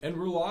And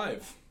we're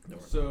live.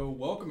 So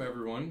welcome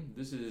everyone.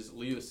 This is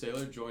Leo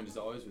Saylor, joined as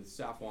always with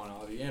Safwan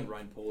Avi and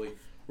Ryan Poley.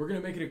 We're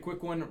going to make it a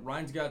quick one.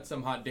 Ryan's got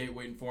some hot date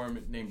waiting for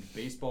him named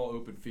Baseball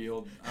Open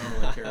Field. I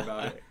don't really care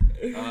about it.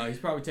 He's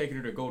probably taking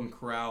her to Golden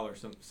Corral or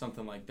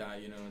something like that,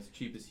 as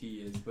cheap as he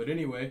is. But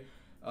anyway,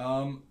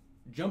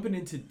 jumping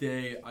in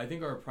today, I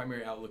think our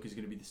primary outlook is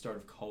going to be the start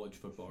of college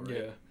football, right?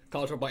 Yeah,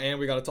 college football, and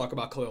we got to talk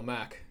about Khalil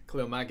Mack.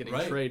 Khalil Mack getting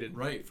traded.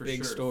 Right, for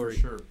Big sure. story.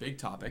 For sure, big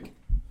topic.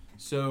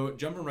 So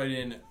jumping right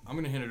in, I'm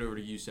going to hand it over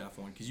to you,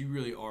 Safwan, because you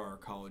really are our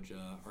college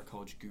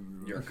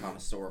guru. You're a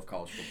connoisseur of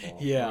college football.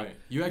 Yeah. Right.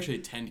 You actually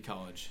attend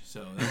college,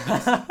 so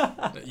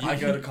I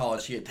go to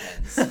college. He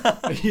attends.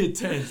 He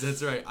attends.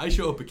 That's right. I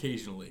show up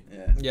occasionally.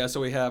 Yeah. So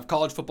we have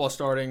college football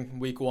starting.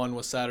 Week 1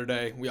 was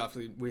Saturday. We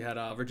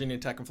had Virginia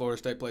Tech and Florida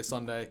State play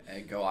Sunday.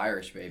 Hey, go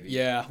Irish, baby.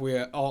 Yeah. We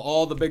had,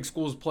 all the big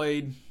schools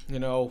played.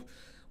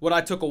 What I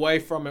took away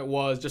from it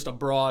was just a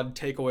broad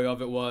takeaway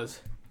of it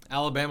was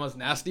Alabama's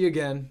nasty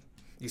again.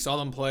 You saw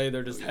them play.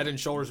 They're just head and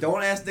shoulders.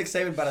 Don't ask Nick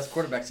Saban about his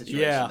quarterback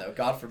situation, though.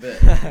 God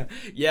forbid.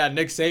 Yeah,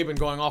 Nick Saban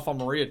going off on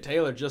Maria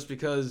Taylor just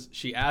because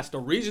she asked a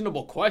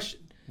reasonable question.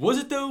 Was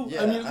it, though?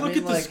 Yeah, look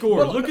at the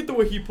score. Look at the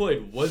way he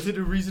played. Was it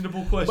a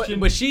reasonable question?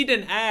 But she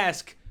didn't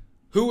ask,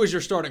 who was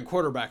your starting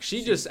quarterback?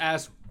 She just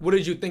asked, what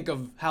did you think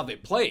of how they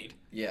played?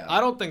 Yeah.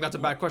 I don't think that's a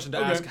bad question to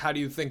ask, how do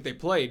you think they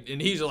played?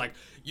 And he's like,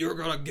 you're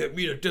going to get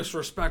me to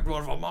disrespect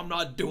one of them. I'm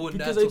not doing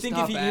because that. I think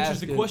if he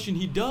answers the question,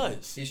 he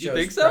does. He shows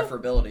think so?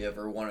 preferability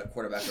over one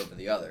quarterback over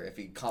the other. If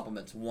he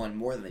compliments one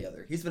more than the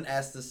other. He's been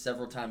asked this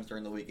several times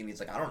during the week, and he's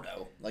like, I don't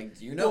know. Like,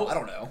 do you know? I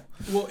don't know.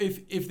 Well,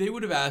 if they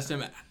would have asked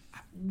him,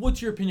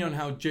 what's your opinion on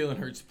how Jalen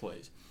Hurts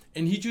plays?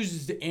 And he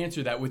chooses to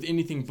answer that with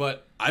anything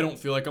but, I don't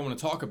feel like I want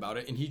to talk about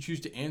it, and he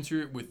chooses to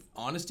answer it with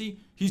honesty,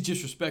 he's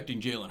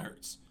disrespecting Jalen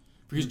Hurts.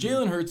 Because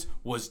Jalen Hurts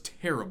was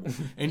terrible.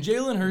 And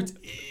Jalen Hurts,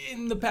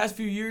 in the past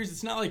few years,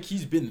 it's not like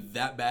he's been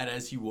that bad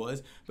as he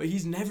was, but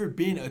he's never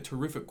been a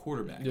terrific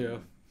quarterback. Yeah.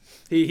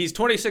 He's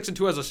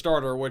 26-2 as a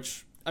starter,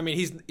 which,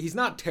 he's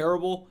not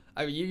terrible.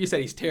 You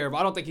said he's terrible.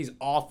 I don't think he's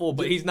awful,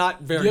 but he's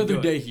not very good. The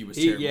other day he was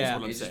terrible. Yeah. Is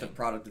what He's I'm just a saying.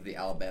 product of the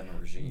Alabama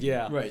regime.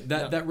 Yeah. Right.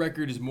 That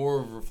record is more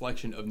of a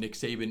reflection of Nick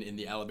Saban and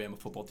the Alabama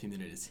football team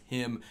than it is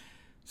him.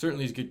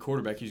 Certainly he's a good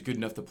quarterback. He's good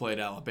enough to play at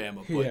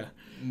Alabama, but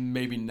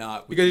maybe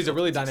not. Because he's a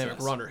really success.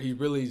 dynamic runner. He's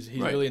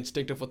really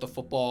instinctive with the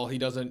football. He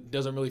doesn't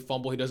really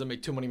fumble. He doesn't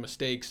make too many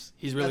mistakes.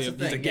 He's really he's a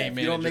game if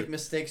manager. you don't make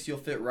mistakes, you'll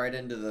fit right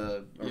into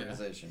the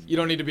organization. You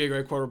don't need to be a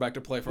great quarterback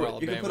to play for Alabama.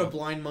 You can put a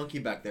blind monkey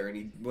back there and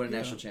he win a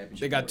national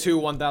championship. They got 2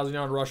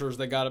 1,000-yard rushers.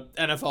 They got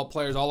NFL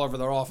players all over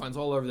their offense,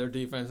 all over their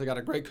defense. They got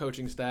a great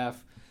coaching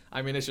staff.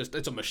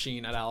 It's a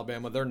machine at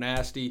Alabama. They're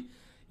nasty.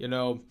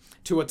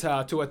 Tua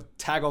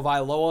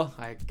Tagovailoa,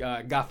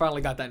 I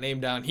finally got that name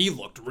down. He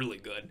looked really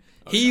good.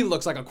 He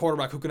looks like a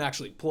quarterback who can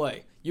actually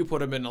play. You put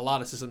him in a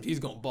lot of systems, he's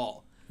going to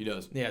ball. He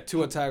does. Yeah,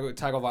 Tua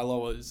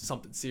Tagovailoa is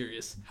something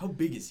serious. How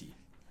big is he?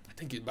 I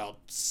think he's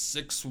about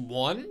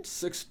 6'1",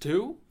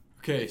 6'2".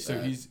 Okay,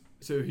 so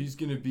he's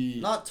going to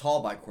be... Not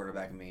tall by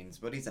quarterback means,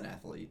 but he's an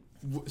athlete.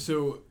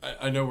 So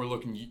I know we're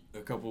looking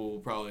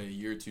probably a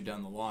year or two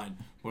down the line.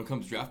 When it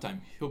comes to draft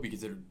time, he'll be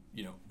considered,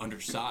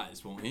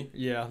 undersized, won't he?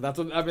 Yeah, that's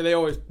what they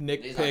always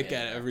nitpick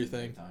at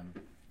everything.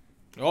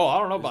 Oh, I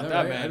don't know about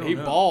that, right? man. He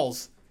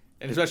balls.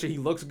 And especially he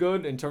looks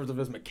good in terms of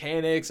his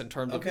mechanics, in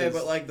terms of his... Okay,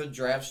 but like the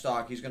draft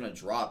stock, he's going to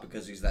drop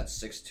because he's that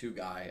 6'2"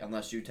 guy,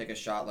 unless you take a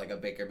shot like a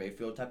Baker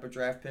Mayfield type of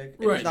draft pick.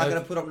 And he's not going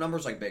to put up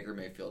numbers like Baker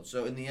Mayfield.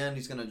 So in the end,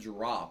 he's going to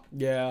drop.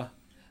 Yeah.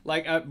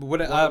 Like,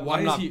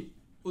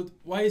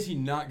 why is he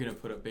not going to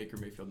put up Baker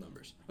Mayfield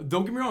numbers?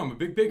 Don't get me wrong, I'm a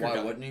big Baker guy.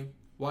 Why wouldn't he?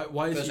 Why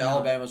is Because he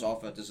Alabama's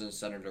offense isn't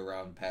centered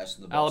around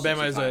passing the ball.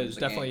 Alabama is 60 times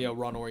definitely game. a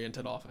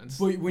run-oriented offense.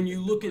 But when you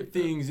look at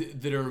things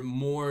that are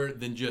more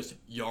than just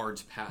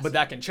yards passing. But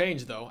that can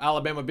change, though.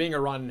 Alabama being a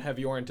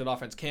run-heavy oriented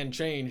offense can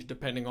change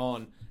depending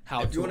on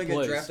how If you want to get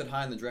plays. drafted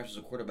high in the draft as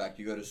a quarterback,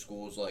 you go to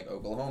schools like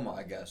Oklahoma,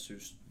 I guess, who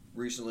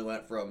recently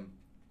went from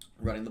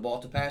running the ball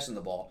to passing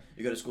the ball.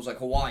 You go to schools like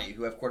Hawaii,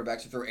 who have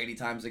quarterbacks who throw 80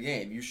 times a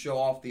game. You show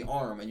off the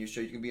arm, and you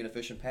show you can be an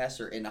efficient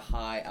passer in a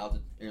high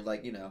altitude,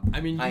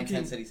 high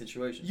intensity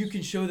situations. You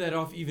can show that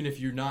off even if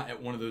you're not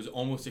at one of those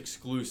almost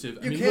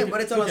exclusive. You can,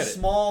 but it's on a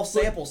small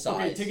sample size.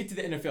 Okay, take it to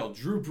the NFL.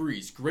 Drew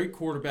Brees, great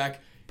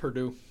quarterback.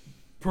 Purdue,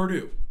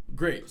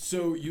 great.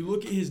 So you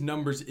look at his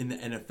numbers in the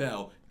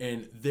NFL,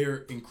 and they're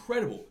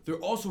incredible. They're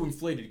also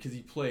inflated because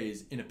he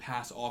plays in a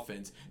pass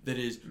offense that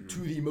is to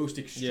the most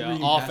extreme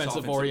pass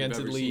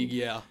offensive-oriented league, seen.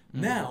 yeah.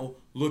 Now,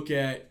 look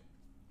at,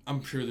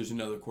 I'm sure there's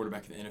another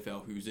quarterback in the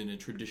NFL who's in a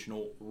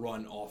traditional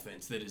run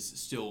offense that is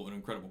still an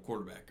incredible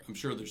quarterback. I'm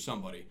sure there's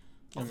somebody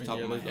off the top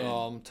of my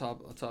head.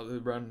 Top of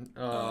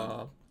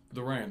the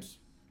The Rams.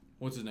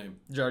 What's his name?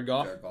 Jared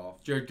Goff.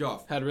 Jared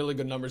Goff. Had really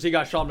good numbers. He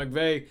got Sean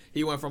McVay.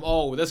 He went from,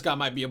 this guy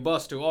might be a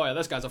bust to,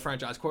 this guy's a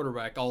franchise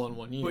quarterback all in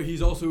 1 year. But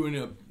he's also in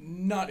a,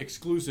 not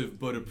exclusive,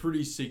 but a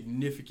pretty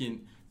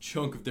significant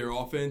chunk of their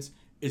offense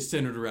is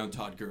centered around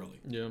Todd Gurley.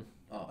 Yeah.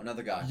 Oh,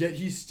 another guy. Yet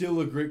he's still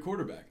a great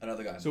quarterback.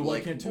 Another guy. So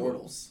Blake why can't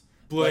Bortles.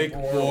 Blake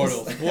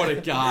Bortles. What a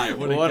guy.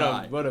 What a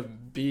guy. What a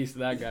beast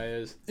that guy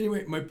is.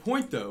 Anyway, my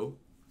point, though,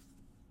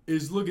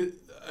 is look at,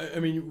 I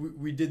mean,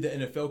 we did the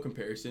NFL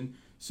comparison.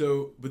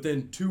 So, but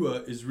then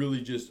Tua is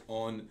really just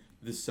on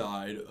the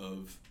side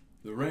of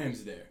the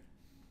Rams there.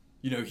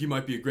 You know, he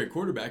might be a great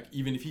quarterback,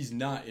 even if he's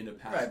not in a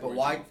pass. Right, but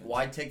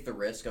why take the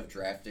risk of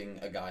drafting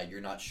a guy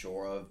you're not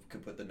sure of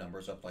could put the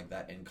numbers up like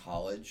that in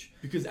college?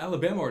 Because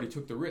Alabama already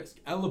took the risk.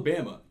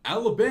 Alabama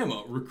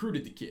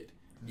recruited the kid.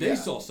 They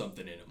saw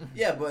something in him.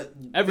 Yeah, but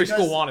every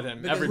school wanted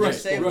him. Because Every Nick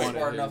Saban was wanted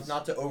smart his. enough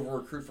not to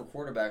over-recruit for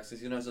quarterbacks because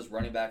he knows his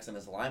running backs and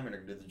his linemen are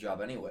going to do the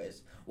job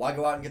anyways. Why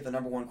go out and get the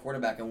number one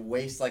quarterback and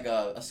waste like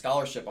a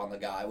scholarship on the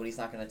guy when he's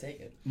not going to take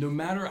it? No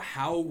matter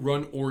how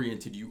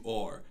run-oriented you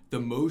are, the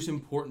most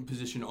important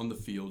position on the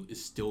field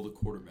is still the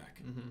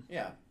quarterback. Mm-hmm.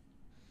 Yeah.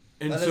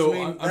 And that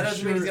so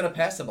doesn't mean he's going to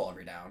pass the ball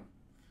every down.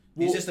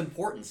 He's just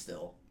important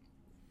still.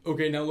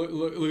 Okay, now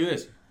look at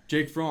this.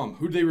 Jake Fromm.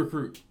 Who'd they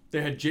recruit?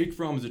 They had Jake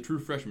Fromm as a true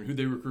freshman. Who'd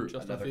they recruit?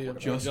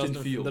 Justin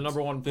Fields. The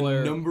number one player.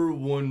 The number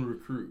one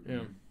recruit. Yeah.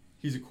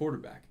 He's a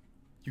quarterback.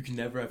 You can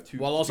never have two.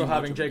 While also too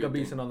having much of a Jacob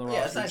good Eason thing. on the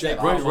Yeah, roster. it's nice Jake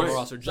to have Fromm on the options.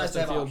 roster. It's nice to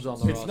Justin have Fields on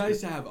options. the It's roster.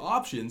 nice to have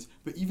options,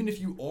 but even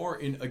if you are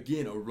in,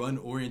 again, a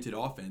run-oriented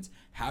offense,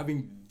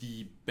 having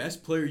the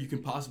best player you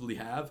can possibly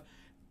have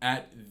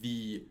at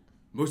the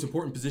most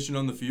important position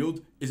on the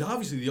field is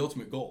obviously the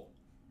ultimate goal.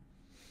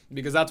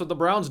 Because that's what the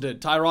Browns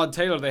did. Tyrod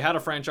Taylor, they had a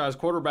franchise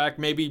quarterback,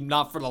 maybe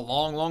not for the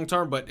long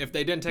term, but if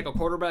they didn't take a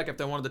quarterback, if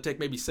they wanted to take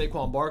maybe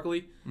Saquon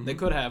Barkley, they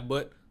could have.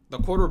 But the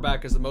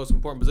quarterback is the most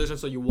important position,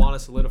 so you want to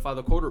solidify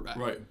the quarterback.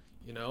 Right.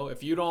 You know,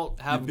 if you don't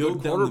have build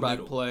good down the quarterback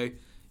middle. play,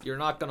 you're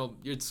not gonna.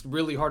 It's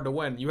really hard to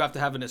win. You have to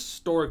have an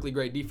historically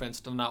great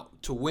defense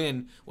to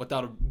win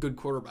without a good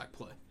quarterback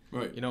play.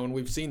 Right. You know, and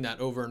we've seen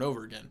that over and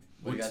over again.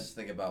 What do you guys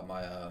think about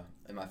my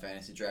in my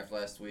fantasy draft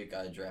last week?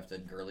 I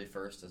drafted Gurley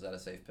first. Is that a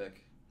safe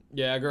pick?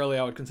 Yeah, Gurley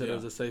I would consider Yeah.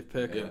 as a safe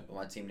pick. Yeah.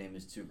 Well, my team name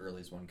is 2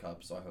 Gurleys, 1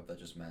 Cup, so I hope that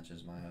just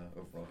matches my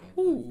overall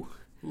game. Ooh.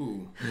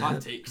 Ooh,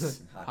 hot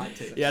takes. Hot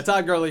takes. Yeah,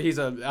 Todd Gurley.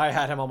 I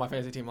had him on my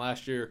fantasy team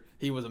last year.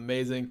 He was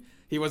amazing.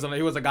 He was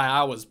a guy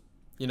I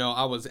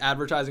was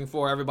advertising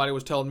for. Everybody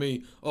was telling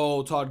me,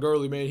 "Oh, Todd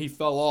Gurley, man, he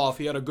fell off.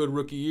 He had a good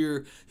rookie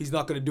year. He's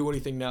not going to do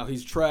anything now.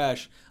 He's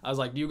trash." I was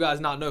like, "Do you guys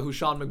not know who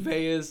Sean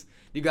McVay is?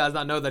 Do you guys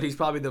not know that he's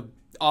probably the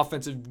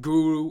offensive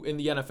guru in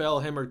the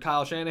NFL, him or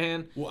Kyle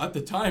Shanahan?" Well, at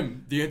the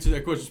time, the answer to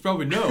that question is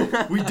probably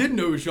no. We didn't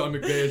know who Sean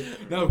McVay is.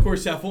 Now, of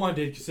course, Safwan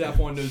did, because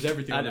Safwan knows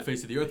everything on the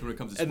face of the earth when it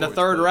comes to sports. In the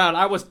third round,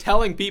 I was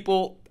telling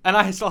people, and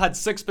I still had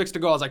 6 picks to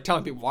go. I was like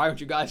telling people, "Why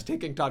aren't you guys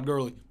taking Todd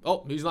Gurley?"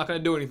 "Oh, he's not going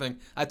to do anything."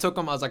 I took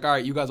him. I was like, "All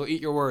right, you guys will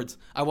eat your words."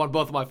 I won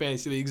both of my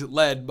fantasy leagues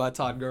led by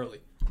Todd Gurley.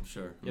 I'm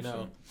sure. You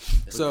know.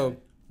 It's So okay.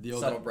 The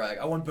old Subtle brag.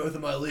 I won both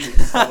of my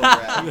leagues. Subtle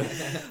brag.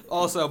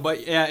 also,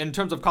 but yeah, in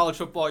terms of college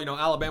football, you know,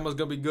 Alabama's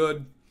going to be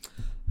good.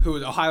 Who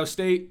is Ohio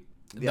State?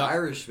 The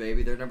Irish,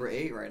 baby. They're number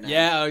 8 right now.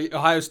 Yeah,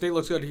 Ohio State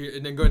looks good here.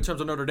 And then good in terms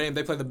of Notre Dame,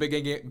 they play the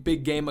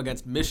big game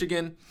against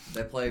Michigan.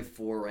 They play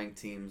 4 ranked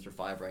teams or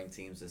 5 ranked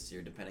teams this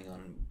year, depending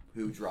on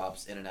who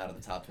drops in and out of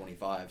the top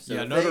 25. So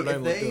Yeah, if Notre they, Dame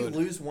if looked they good.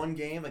 lose one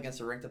game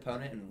against a ranked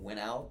opponent and win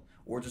out,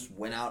 or just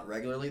win out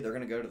regularly, they're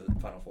going to go to the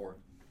Final Four.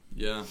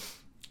 Yeah.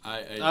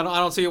 I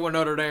don't see it with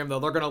Notre Dame though.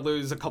 They're going to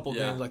lose a couple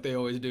Yeah. games like they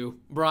always do.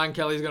 Brian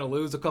Kelly's going to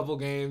lose a couple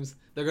games.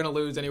 They're going to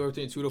lose anywhere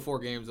between 2 to 4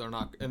 games.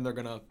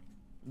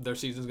 Their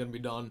season's going to be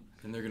done.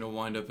 And they're going to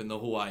wind up in the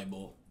Hawaii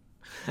Bowl.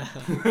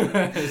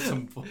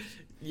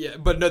 Yeah,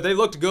 but no, they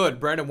looked good.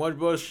 Brandon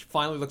Woodbush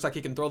finally looks like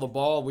he can throw the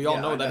ball. We all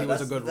know that he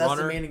was a good That's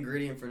runner. the main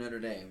ingredient for Notre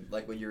Dame,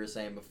 like what you were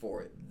saying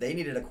before. They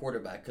needed a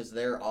quarterback because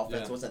their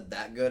offense wasn't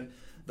that good.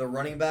 The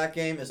running back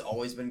game has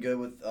always been good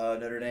with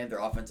Notre Dame. Their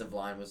offensive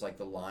line was like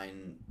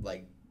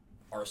the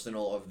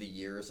Arsenal of the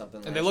year or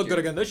something. And they look good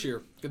again this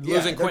year.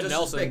 Losing Quentin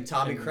Nelson. Big.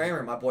 Tommy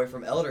Kramer, my boy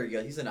from Elder,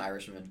 he's an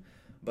Irishman.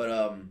 But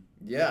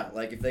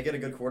if they get a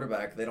good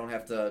quarterback, they don't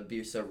have to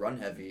be so run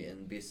heavy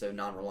and be so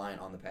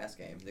non-reliant on the pass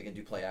game. They can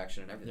do play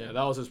action and everything. Yeah,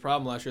 that was his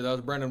problem last year. That was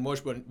Brandon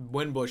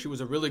Wimbush. He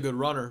was a really good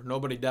runner.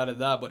 Nobody doubted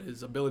that, but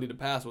his ability to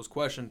pass was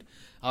questioned.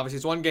 Obviously,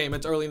 it's one game.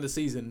 It's early in the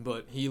season,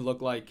 but he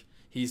looked like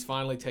he's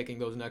finally taking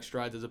those next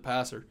strides as a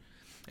passer.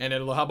 And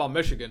how about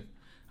Michigan?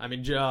 I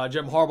mean, Jim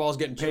Harbaugh's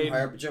getting paid.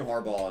 Jim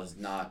Harbaugh is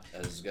not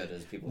as good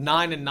as people.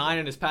 9-9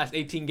 in his past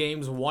 18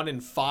 games,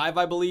 1-5,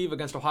 I believe,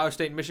 against Ohio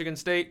State and Michigan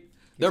State.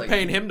 They're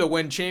paying him to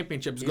win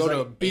championships. Go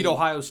to beat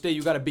Ohio State.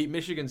 You got to beat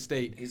Michigan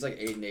State. He's like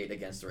 8-8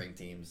 against ranked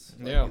teams.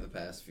 In the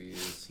past few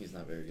years, he's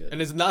not very good.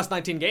 And his last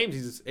 19 games,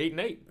 he's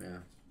 8-8. Yeah.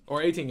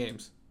 Or 18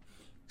 games.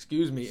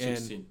 Excuse me.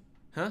 16.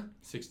 Huh?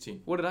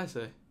 16. What did I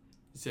say?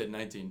 You said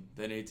 19,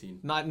 then 18.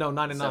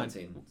 9-9.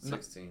 17,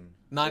 16,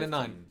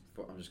 9-9.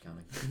 I'm just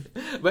counting.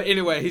 But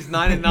anyway, he's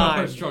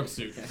 9-9. Strong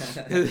suit.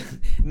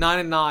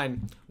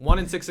 9-9.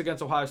 1-6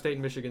 against Ohio State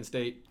and Michigan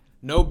State.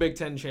 No Big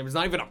Ten champions.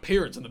 Not even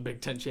appearance in the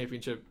Big Ten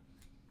championship.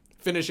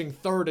 Finishing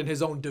third in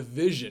his own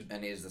division.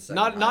 And he's the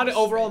second. Not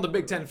overall in the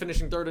Big Ten.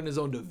 Finishing third in his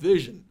own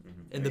division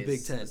in the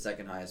Big Ten. The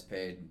second highest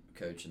paid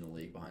coach in the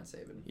league behind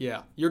Saban.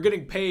 Yeah, you're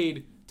getting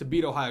paid to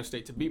beat Ohio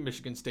State, to beat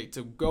Michigan State,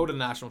 to go to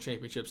national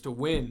championships, to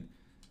win.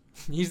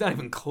 He's not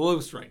even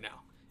close right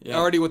now. Yeah.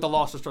 already with the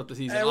loss to start the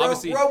season. Hey,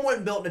 Obviously, Rome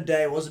wasn't built in a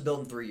day. It wasn't built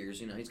in 3 years.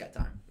 He's got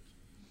time.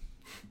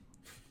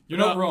 You're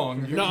not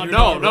wrong. You're no,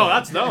 not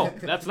wrong.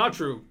 that's not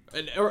true.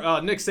 And,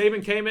 Nick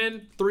Saban came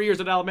in 3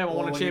 years at Alabama,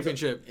 won a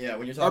championship.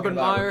 When you're talking Urban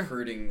about Meyer,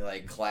 recruiting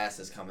like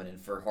classes coming in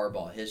for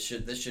Harbaugh, this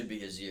should be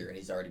his year, and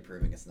he's already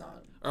proving it's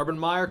not. Urban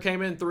Meyer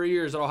came in 3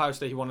 years at Ohio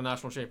State. He won a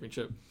national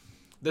championship.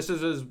 This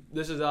is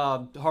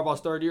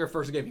Harbaugh's third year.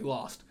 First game he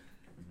lost.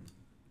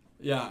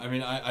 Yeah, I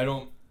mean, I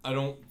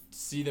don't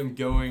see them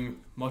going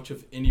much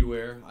of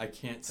anywhere. I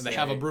can't say. And they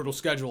have a brutal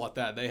schedule at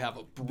that. They have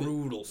a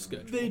brutal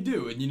schedule. They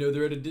do, and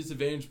they're at a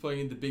disadvantage playing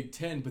in the Big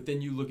Ten. But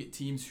then you look at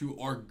teams who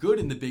are good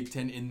in the Big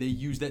Ten, and they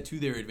use that to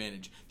their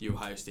advantage. The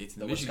Ohio States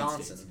and the Michigan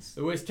States,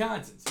 the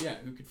Wisconsins. Yeah,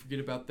 who could forget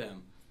about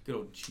them? Good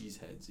old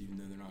cheeseheads, even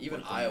though they're not.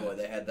 Even Iowa,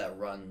 they had that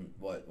run.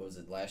 What was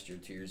it last year?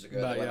 2 years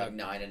ago, they went like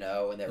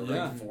 9-0, and they were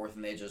ranked fourth,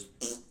 and they just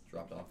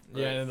dropped off.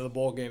 Yeah, and in the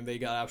bowl game, they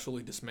got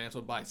absolutely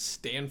dismantled by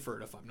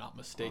Stanford, if I'm not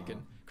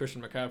mistaken.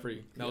 Christian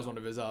McCaffrey, that was one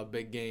of his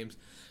big games.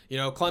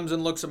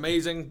 Clemson looks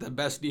amazing. The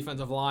best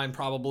defensive line,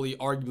 probably,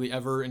 arguably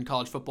ever in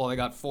college football. They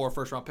got 4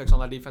 first-round picks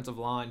on that defensive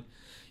line.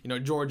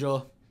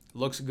 Georgia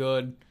looks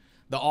good.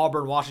 The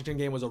Auburn-Washington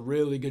game was a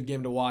really good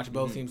game to watch.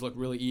 Both teams looked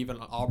really even.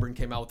 Auburn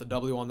came out with a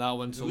W on that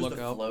one, so look out.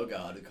 Who was the flow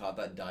god who caught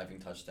that diving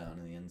touchdown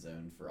in the end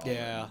zone for Auburn?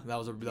 Yeah, that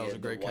was a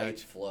great white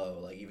catch.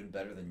 Flow, even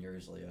better than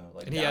yours, Leo.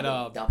 And he had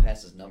down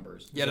past his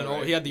numbers. He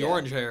had the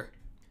orange hair,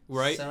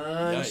 right?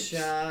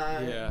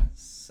 Sunshine. Yeah.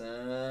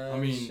 Sunshine. I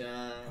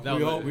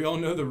mean, we all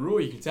know the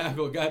rule. You can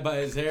tackle a guy by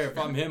his hair. If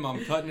I'm him,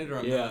 I'm cutting it, or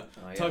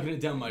I'm tucking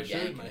it down my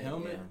shirt, my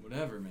helmet,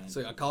 whatever, man.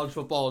 So college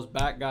football is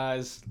back,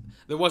 guys.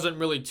 There wasn't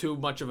really too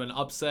much of an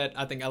upset.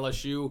 I think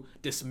LSU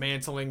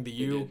dismantling the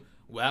U.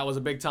 Well, that was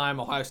a big time.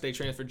 Ohio State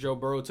transfer Joe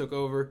Burrow took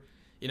over.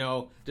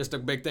 Just a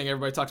big thing.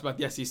 Everybody talks about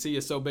the SEC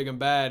is so big and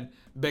bad.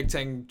 Big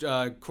Ten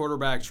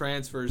quarterback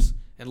transfers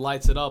and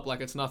lights it up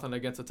like it's nothing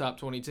against a top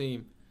 20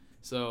 team.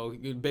 So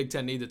Big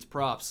Ten needs its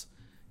props,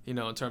 in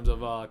terms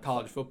of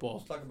college football.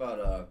 Let's talk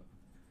about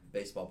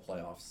baseball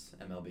playoffs,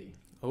 MLB.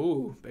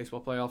 Oh,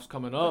 baseball playoffs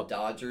coming up. The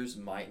Dodgers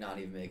might not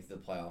even make the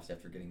playoffs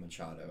after getting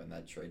Machado in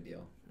that trade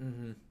deal.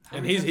 Mm-hmm.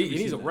 And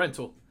he's a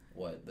rental.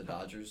 What, the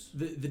Dodgers?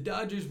 The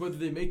Dodgers, whether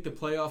they make the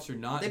playoffs or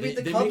not, they beat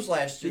the Cubs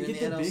last year in the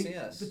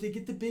NLCS. But they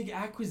get the big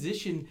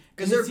acquisition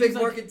because they're a big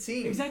market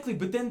team. Exactly,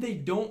 but then they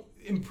don't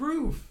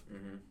improve.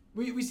 Mm-hmm.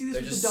 We see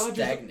this with the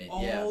Dodgers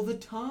all the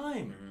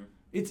time. Mm-hmm.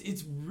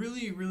 It's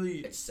really,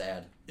 really. It's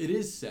sad. It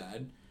is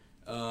sad.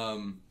 I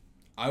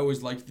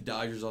always liked the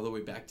Dodgers all the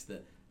way back to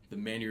the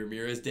Manny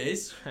Ramirez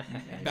days,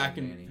 back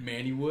in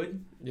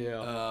Mannywood.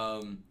 Yeah.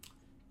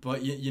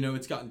 But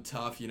it's gotten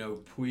tough.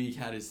 Puig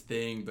had his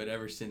thing, but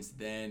ever since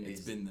then,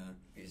 it's been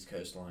he's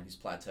coastline. He's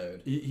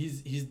plateaued.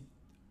 He's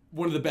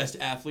one of the best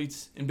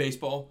athletes in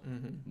baseball.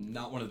 Mm-hmm.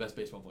 Not one of the best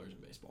baseball players in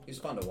baseball. He's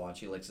fun to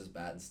watch. He licks his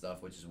bat and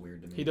stuff, which is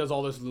weird to me. He does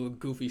all this little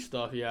goofy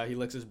stuff. Yeah, he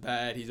licks his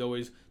bat. He's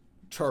always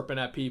chirping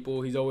at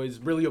people. He's always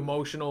really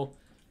emotional.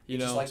 He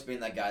just likes being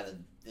that guy that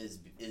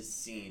is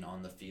seen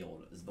on the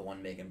field, is the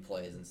one making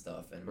plays and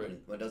stuff. And when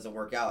it doesn't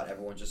work out,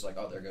 everyone's just like,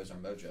 oh, there goes our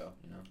mojo,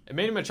 And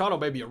Manny Machado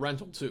may be a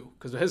rental too,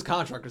 because his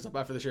contract is up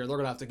after this year. They're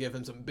gonna have to give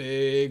him some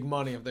big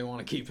money if they want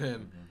to keep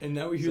him. And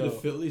now we hear the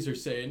Phillies are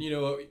saying,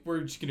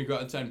 we're just gonna go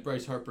out and sign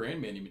Bryce Harper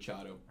and Manny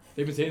Machado.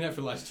 They've been saying that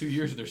for the last 2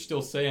 years, and they're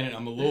still saying it.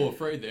 I'm a little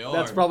afraid they are.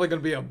 That's probably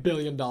going to be $1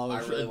 billion I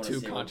really for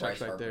 2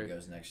 contracts right there.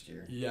 Goes next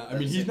year. Yeah, I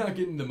mean, he's not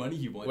getting the money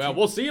he wants. Well,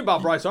 we'll see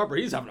about Bryce Harper.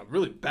 He's having a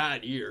really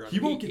bad year.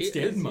 He won't get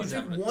Stanton money. He's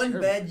had one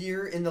bad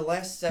year in the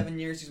last 7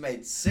 years. He's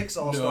made 6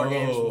 All-Star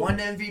games, 1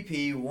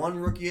 MVP, 1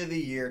 Rookie of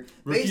the Year.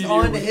 Based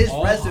on his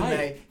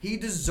resume, he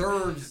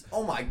deserves.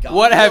 Oh my God!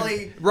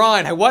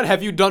 Ryan? What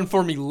have you done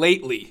for me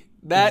lately?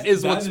 That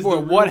is what's for.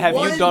 What have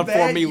you done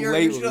for me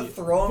lately?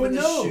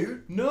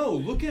 No,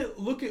 look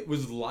at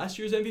was last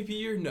year's MVP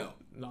year? No,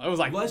 it was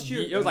like last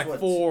year. It was like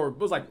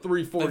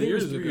 3-4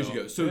 years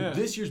ago. So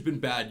this year's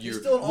been bad year.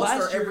 He's still an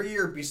All-Star every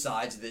year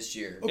besides this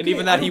year. Okay, and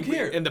even that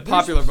in the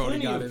popular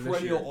voting got in this year.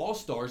 Perennial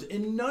All-Stars,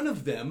 and none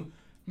of them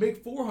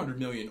make $400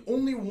 million.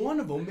 Only one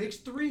of them makes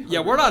 $300.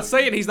 Yeah, we're not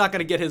saying he's not going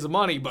to get his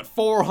money, but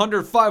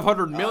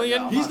 $400-500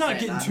 million. No, he's not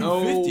getting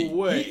 $250. No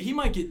way. He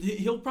might get.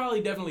 He'll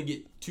probably definitely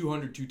get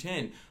 $200,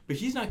 $210, but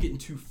he's not getting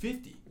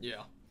 $250.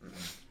 Yeah,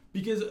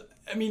 because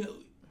I mean,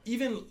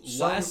 even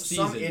last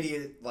season, some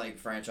idiot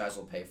franchise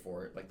will pay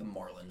for it, like the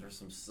Marlins or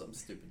some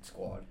stupid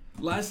squad.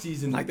 Last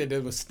season, like they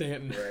did with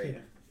Stanton.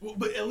 Right. Well,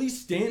 but at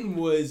least Stanton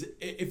was,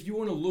 if you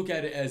want to look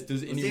at it as,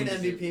 was he an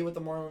MVP with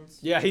the Marlins?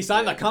 Yeah, he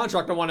signed the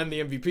contract and won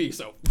the MVP,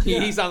 so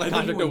he signed the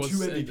contract that was 2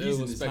 MVPs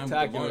in his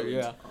spectacular,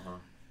 yeah.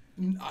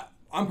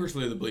 I'm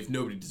personally of the belief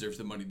nobody deserves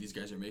the money these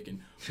guys are making.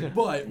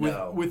 But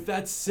with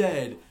that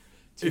said,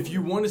 if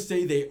you want to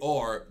say they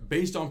are,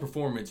 based on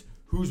performance,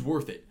 who's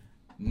worth it?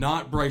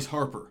 Not Bryce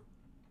Harper.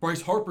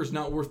 Bryce Harper's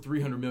not worth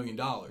 $300 million.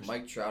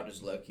 Mike Trout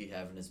is low-key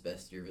having his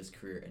best year of his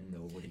career, and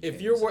nobody If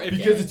cares. you're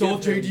Because it's all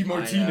JD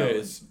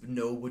Martinez.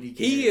 Nobody cares.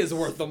 He is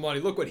worth the money.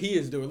 Look what he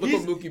is doing. Look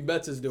what Mookie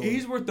Betts is doing.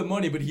 He's worth the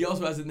money, but he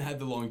also hasn't had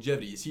the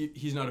longevity.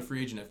 He's not a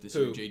free agent after this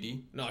year,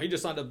 JD? No, he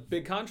just signed a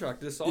big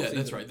contract this offseason.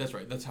 Yeah, that's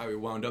right. That's how he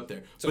wound up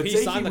there. So but he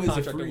say signed he the was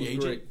contract a free and was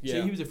agent. great. Yeah.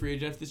 Say he was a free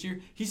agent after this year,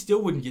 he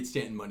still wouldn't get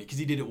Stanton money because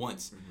he did it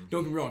once.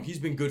 Don't get me wrong. He's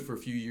been good for a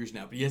few years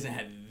now, but he hasn't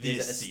had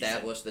this He's season.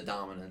 established the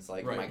dominance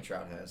like Mike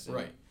Trout has.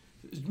 Right.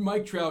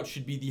 Mike Trout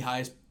should be the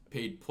highest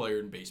paid player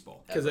in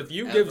baseball. Because if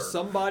you give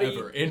somebody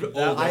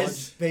the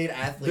highest paid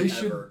athlete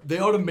ever. They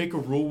ought to make a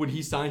rule when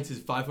he signs his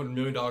 $500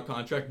 million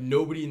contract.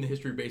 Nobody in the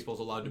history of baseball is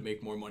allowed to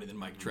make more money than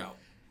Mike Trout.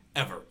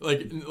 Ever.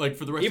 Like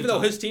for the rest even of the though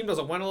time. his team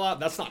doesn't win a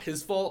lot, that's not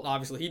his fault.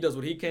 Obviously, he does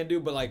what he can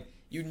do, but like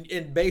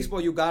in baseball,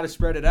 you got to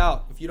spread it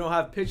out. If you don't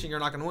have pitching, you're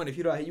not going to win. If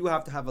you don't, you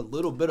have to have a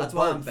little bit That's of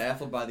why I'm both.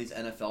 baffled by these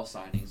NFL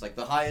signings. Like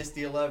the highest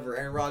deal ever,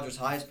 Aaron Rodgers,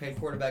 highest paid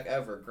quarterback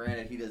ever.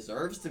 Granted, he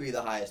deserves to be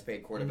the highest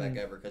paid quarterback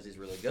ever because he's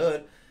really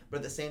good. But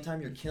at the same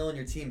time, you're killing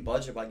your team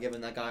budget by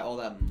giving that guy all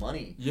that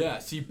money. Yeah,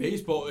 see,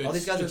 baseball. All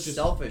these guys are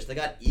selfish. They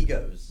got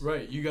egos.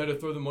 Right, you got to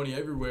throw the money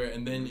everywhere,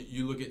 and then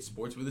you look at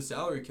sports with a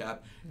salary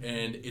cap,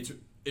 and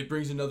it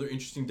brings another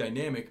interesting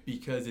dynamic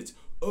because it's,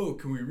 oh,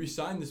 can we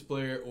re-sign this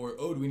player, or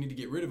oh, do we need to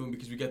get rid of him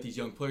because we got these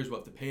young players we'll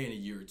have to pay in a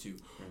year or two,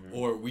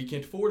 or we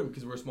can't afford him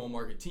because we're a small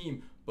market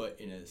team. But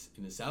in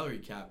a salary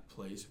cap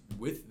place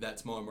with that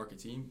smaller market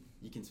team,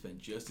 you can spend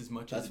just as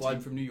much as a team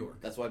from New York.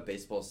 That's why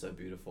baseball is so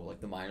beautiful. Like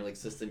the minor league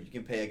system, you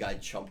can pay a guy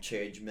chump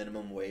change.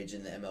 Minimum wage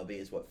in the MLB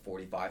is what,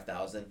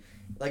 $45,000.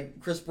 Like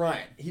Chris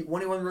Bryant,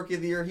 when he won Rookie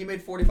of the Year, he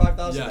made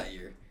 $45,000 that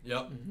year.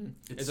 Yep.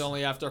 It's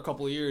only after a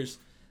couple of years,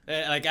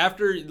 like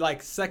after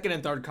like second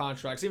and third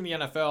contracts. Even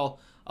the NFL,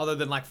 other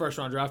than like first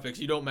round draft picks,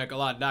 you don't make a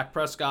lot. Dak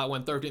Prescott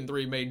went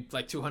 13-3, made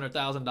like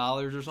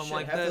 $200,000 or something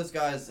like half that. Those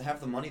guys,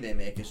 half the money they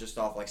make is just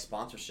off like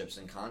sponsorships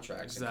and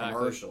contracts and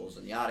commercials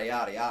and yada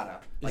yada yada.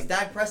 Like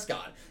Dak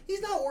Prescott,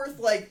 he's not worth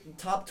like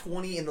top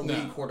 20 in the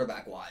league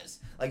quarterback wise.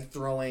 Like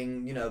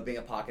throwing, being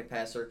a pocket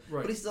passer,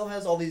 but he still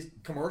has all these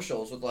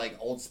commercials with like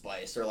Old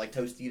Spice or like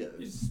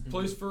Tostitos. He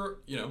plays for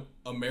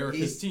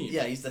America's team.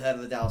 Yeah, he's the head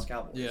of the Dallas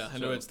Cowboys. Yeah, I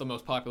know it's the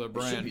most popular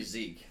brand. It should be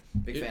Zeke.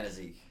 Big fan of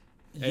Zeke.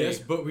 Yes,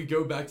 but we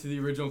go back to the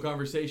original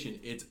conversation.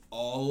 It's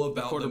all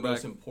about the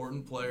most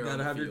important player. You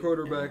gotta have your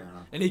quarterback,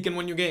 and he can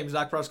win you games.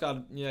 Dak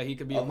Prescott, he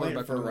could be a quarterback. I'm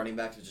waiting for a running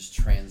back to just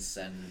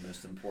transcend the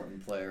most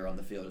important player on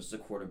the field as a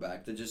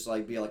quarterback. To just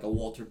like be like a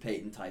Walter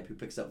Payton type who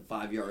picks up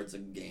 5 yards a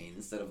gain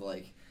instead of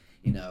like,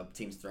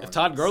 teams throwing. If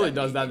Todd Gurley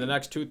does that in the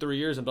next 2-3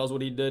 years and does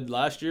what he did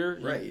last year,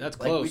 right? That's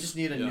like, close. We just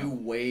need a new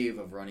wave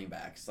of running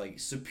backs, like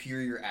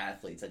superior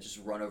athletes that just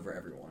run over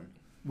everyone.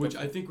 Which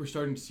I think we're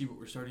starting to see. But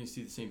we're starting to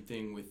see the same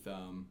thing with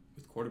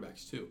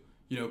quarterbacks too.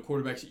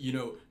 Quarterbacks.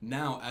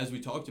 Now as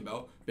we talked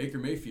about, Baker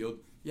Mayfield.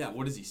 Yeah,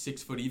 what is he?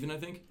 6 foot even, I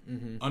think.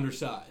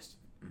 Undersized.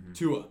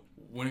 Tua.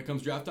 When it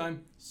comes draft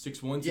time,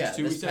 6'1", 6'2". Yeah,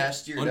 this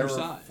past year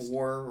undersized. there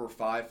were 4 or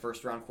 5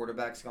 first-round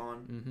quarterbacks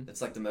gone.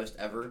 It's like the most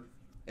ever.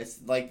 It's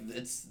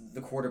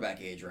the quarterback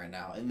age right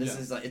now, and this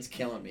is like it's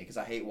killing me because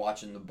I hate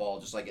watching the ball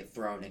just like get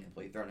thrown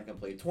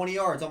incomplete. 20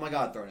 yards. Oh my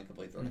God, thrown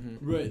incomplete.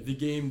 Right, the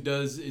game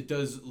does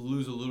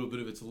lose a little bit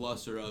of its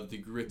luster of the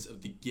grits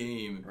of the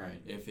game.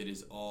 Right. If it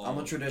is all. I'm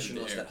a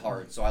traditionalist at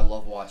heart, so I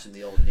love watching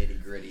the old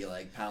nitty gritty,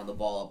 like pound the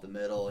ball up the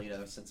middle,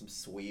 send some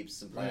sweeps,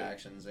 some play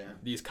actions. Yeah.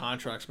 These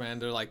contracts, man,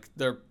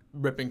 they're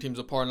ripping teams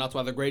apart, and that's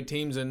why the great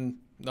teams in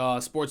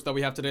sports that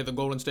we have today, the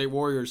Golden State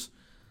Warriors.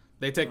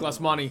 They take less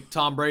money.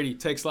 Tom Brady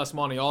takes less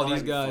money. All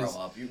these guys.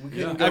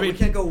 We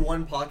can't go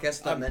one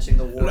podcast without mentioning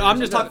the Warriors. I'm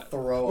just talking.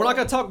 We're not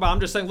going to talk about it. I'm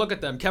just saying, look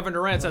at them. Kevin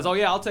Durant says, "Oh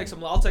yeah, I'll take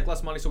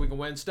less money so we can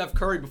win." Steph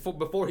Curry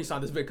before he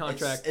signed this big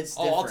contract.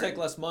 I'll take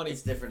less money.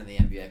 It's different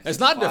in the NBA. It's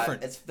not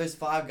different. There's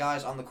 5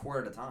 guys on the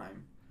court at a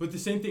time. But the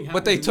same thing happens.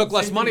 But they took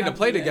less money to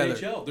play together.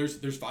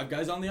 NHL. There's 5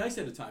 guys on the ice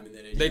at a time in the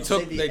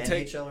NHL. They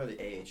take NHL or the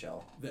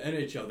AHL. The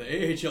NHL.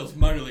 The AHL is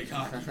minor league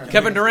hockey.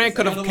 Kevin Durant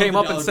could have came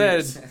up and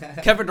said,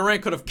 Kevin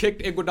Durant could have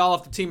kicked Iguodala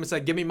off the team and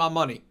said, "Give me my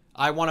money.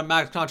 I want a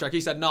max contract."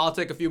 He said, "No, I'll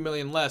take a few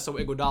million less so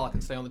Iguodala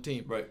can stay on the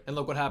team." Right. And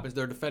look what happens.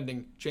 They're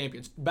defending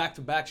champions,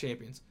 back-to-back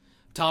champions.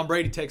 Tom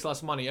Brady takes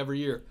less money every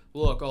year.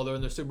 Look, they're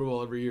in the Super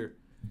Bowl every year.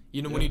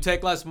 When you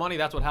take less money,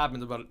 that's what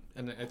happens about it.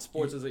 And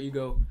sports is an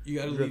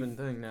ego-driven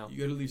thing now. You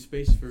got to leave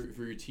space for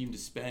your team to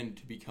spend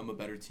to become a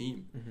better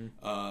team.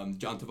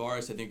 John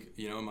Tavares, I think,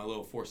 in my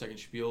little 4-second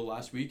spiel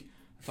last week,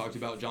 I talked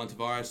about John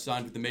Tavares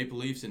signed with the Maple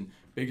Leafs and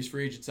biggest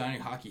free agent signing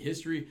in hockey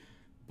history,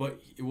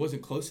 but it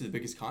wasn't close to the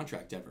biggest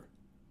contract ever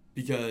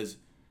because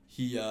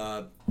he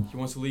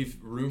wants to leave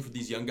room for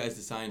these young guys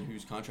to sign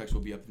whose contracts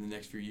will be up in the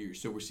next few years.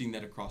 So we're seeing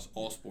that across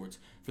all sports.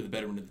 For the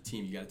betterment of the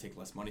team, you got to take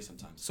less money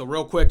sometimes. So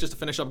real quick, just to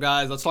finish up,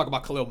 guys, let's talk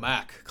about Khalil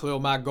Mack. Khalil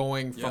Mack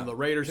going from the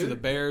Raiders to the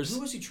Bears.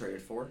 Who was he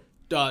traded for?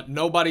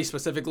 Nobody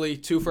specifically.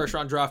 2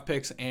 first-round draft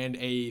picks and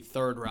a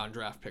third-round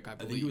draft pick, I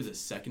believe. I think it was a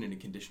second and a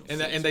conditional.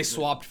 And they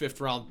swapped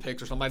 5th-round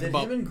picks or something like that.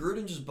 Did him and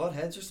Gruden just butt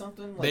heads or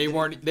something? They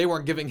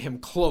weren't giving him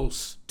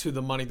close to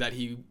the money that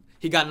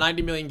he got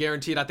 $90 million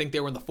guaranteed. I think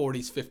they were in the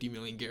 40s, $50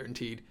 million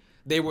guaranteed.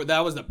 That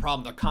was the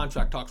problem. The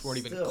contract talks weren't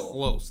even Still,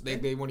 close. They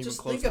weren't even just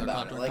close think to their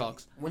about it. contract Like,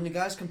 talks. when the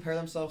guys compare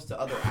themselves to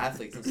other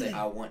athletes and say,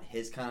 I want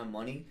his kind of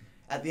money,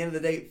 at the end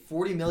of the day,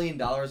 $40 million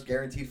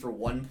guaranteed for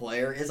one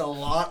player is a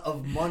lot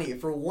of money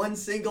for one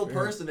single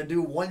person to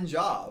do one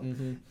job.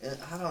 Mm-hmm.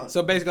 I don't,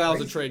 So basically, that was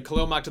a crazy. trade.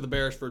 Khalil Mack to the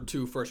Bears for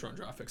 2 first-round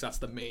draft picks. That's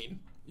the main.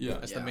 Yeah.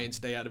 That's the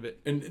mainstay out of it.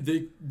 And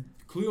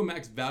Khalil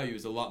Mack's value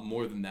is a lot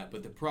more than that,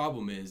 but the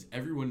problem is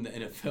everyone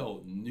in the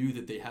NFL knew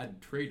that they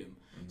had to trade him.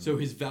 So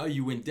his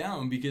value went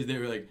down because they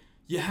were like,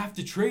 you have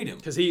to trade him.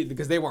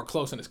 Because they weren't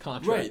close in his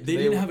contract. Right. They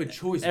didn't have a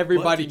choice.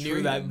 Everybody but to knew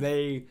trade that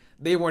him.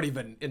 they weren't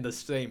even in the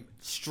same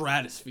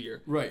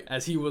stratosphere Right.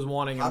 as he was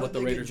wanting How and what did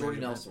the they get Raiders Jordy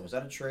wanted. Nelson? Was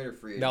that a trade or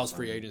free agency? That was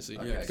free agency.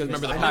 Okay. Yeah, Because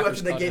remember the I knew Packers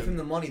after they cut gave him. him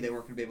the money, they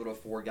weren't going to be able to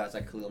afford guys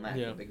like Khalil Mack,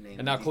 Yeah. a big name.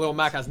 And now Khalil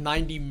Mack has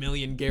 $90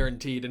 million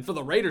guaranteed. And for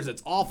the Raiders,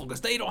 it's awful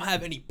because they don't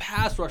have any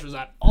pass rushers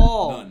at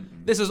all.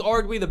 None. This is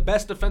arguably the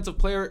best defensive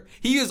player.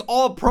 He is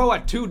all pro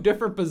at 2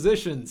 different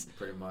positions.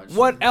 Pretty much.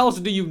 What else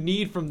do you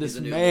need from this He's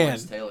a new man?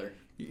 Lawrence Taylor.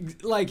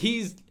 Like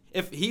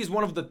if he's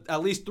one of the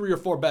at least 3 or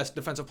 4 best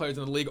defensive players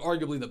in the league,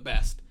 arguably the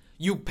best.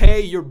 You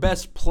pay your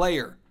best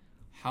player.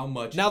 How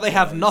much? Now they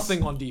have does-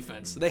 nothing on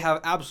defense. They have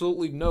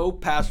absolutely no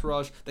pass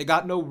rush. They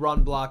got no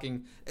run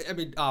blocking.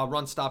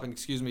 Run stopping.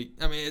 Excuse me.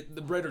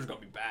 The Raiders are gonna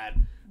be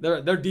bad.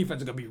 Their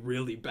defense is gonna be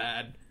really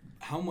bad.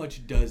 How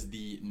much does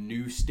the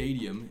new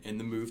stadium and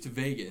the move to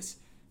Vegas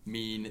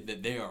mean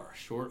that they are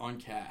short on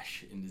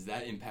cash, and does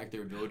that impact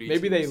their ability?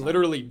 Maybe to they sign?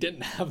 literally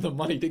didn't have the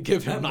money to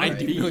give him That might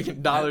 $90 be.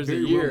 million That a very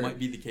year. well might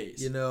be the case.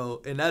 You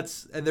know, and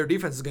their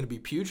defense is going to be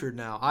putrid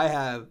now.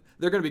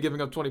 They're going to be giving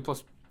up 20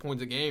 plus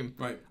points a game.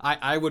 Right.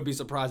 I would be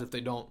surprised if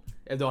they don't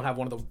have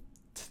one of the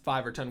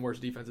 5 or 10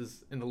 worst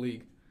defenses in the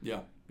league. Yeah.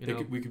 You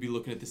know? We could be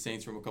looking at the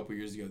Saints from a couple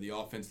years ago. The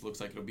offense looks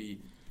like it'll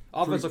be.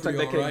 Offense looks like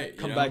they pretty can alright,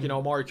 come you back. know?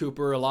 Amari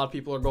Cooper. A lot of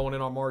people are going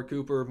in on Amari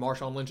Cooper.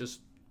 Marshawn Lynch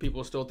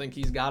people still think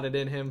he's got it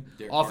in him.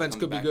 Derek Carr Offense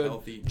comes could be back good.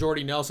 healthy.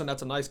 Jordy Nelson,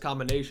 that's a nice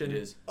combination. It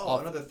is. Oh,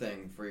 another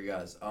thing for you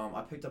guys.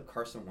 I picked up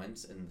Carson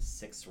Wentz in the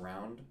 6th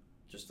round.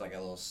 Just like a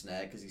little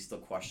snag because he's still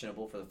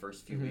questionable for the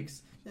first few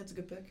weeks. That's a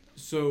good pick.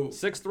 So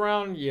 6th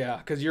round, yeah,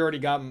 because you already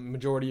got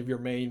majority of your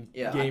main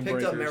Yeah, game I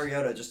picked up breakers.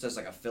 Mariota just as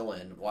like a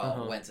fill-in while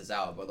Uh-huh. Wentz is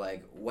out. But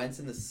like Wentz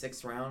in the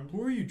 6th round.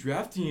 who are you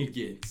drafting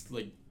against?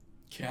 Like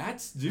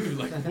cats, dude.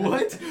 Like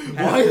what?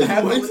 Why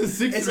is Wentz a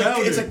sixth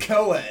rounder? It's a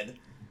co-ed.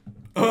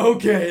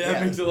 Okay, that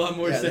Yeah. makes a lot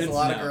more Yeah, sense there's a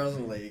lot now. of girls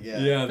in the league. Yeah.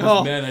 Yeah, this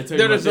Oh, man, I tell you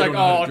they're what, just they like, don't know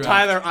how oh, to draft.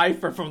 Tyler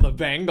Eifert from the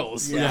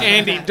Bengals. Yeah.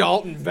 Andy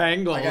Dalton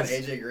Bengals. I got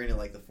AJ Green in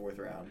like the 4th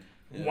round.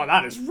 Yeah. Well,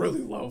 that is really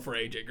low for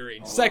AJ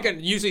Green. Oh, wow.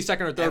 Usually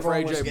second or third for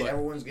AJ, but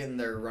Everyone's getting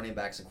their running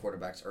backs and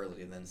quarterbacks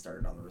early and then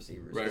started on the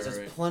receivers. Right, Because right, there's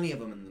right. plenty of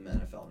them in the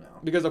NFL now.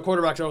 because the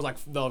quarterbacks are always like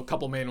the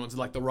couple main ones,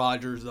 like the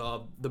Rodgers,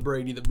 the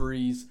Brady, the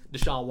Breeze,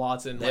 Deshaun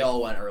Watson. They like,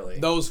 all went early.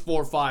 those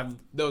 4 or 5,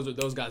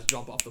 those guys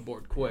jump off the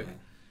board quick.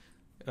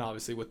 And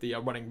obviously with the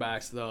running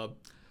backs, the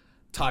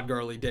Todd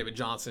Gurley, David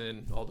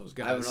Johnson, all those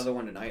guys. I have another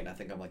one tonight, and I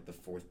think I'm like the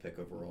 4th pick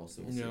overall,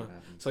 so we'll see Yeah. what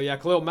happens. So yeah,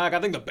 Khalil Mack.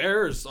 I think the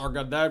Bears are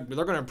good. They're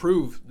going to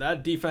improve.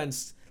 That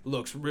defense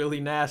looks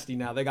really nasty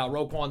now. They got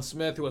Roquan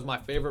Smith, who was my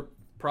favorite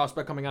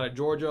prospect coming out of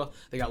Georgia.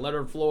 They got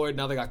Leonard Floyd.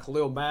 Now they got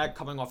Khalil Mack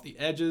coming off the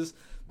edges.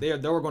 They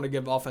were going to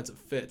give offensive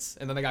fits,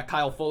 and then they got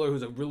Kyle Fuller,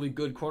 who's a really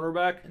good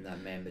cornerback. And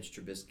that man, Mitch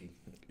Trubisky.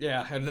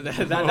 Yeah, and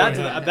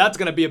that's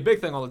going to be a big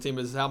thing on the team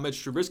is how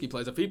Mitch Trubisky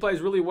plays. If he plays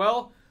really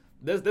well,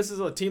 this is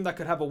a team that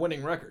could have a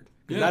winning record.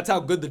 'Cause Yeah. that's how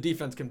good the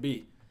defense can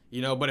be.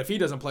 But if he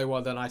doesn't play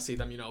well, then I see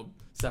them,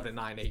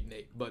 7-9,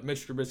 8-8. But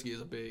Mitch Trubisky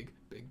is a big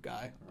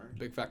guy, Alright.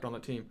 big factor on the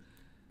team.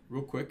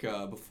 Real quick,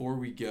 before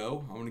we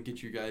go, I want to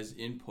get your guys'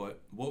 input.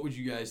 What would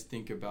you guys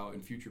think about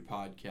in future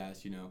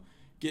podcasts,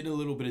 getting a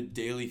little bit of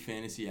daily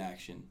fantasy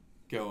action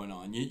going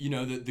on?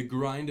 The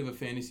grind of a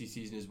fantasy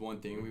season is one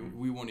thing.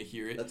 We want to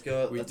hear it. Let's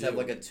go. We Let's do. have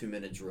like a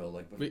 2-minute drill,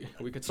 like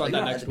We could start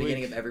like that at next the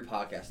beginning week. of every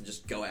podcast, and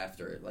just go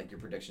after it, like your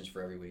predictions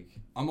for every week.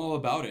 I'm all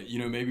about it.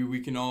 Maybe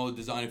we can all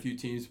design a few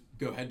teams,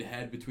 go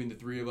head-to-head between the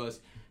 3 of us,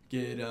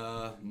 get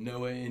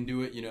Noah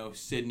into it,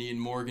 Sydney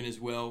and Morgan as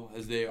well,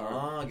 as they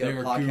are. Get they a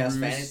are podcast gurus.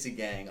 fantasy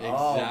gang.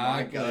 Oh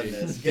my Exactly.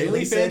 goodness. Get Daily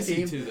Lisa a fantasy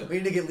team. too, though. We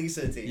need to get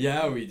Lisa a team.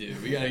 Yeah, we do.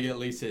 We got to get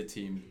Lisa a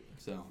team.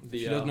 So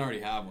she doesn't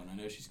already have one. I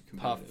know she's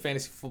competitive.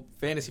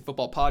 Fantasy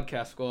football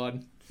podcast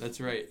squad. That's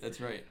right.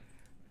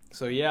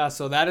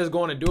 So that is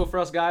going to do it for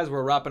us, guys.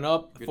 We're wrapping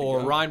up. Good to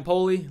For go. Ryan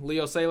Poley,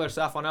 Leo Saylor,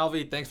 Safwan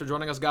Alvi, thanks for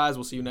joining us, guys.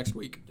 We'll see you next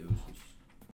week. Dude.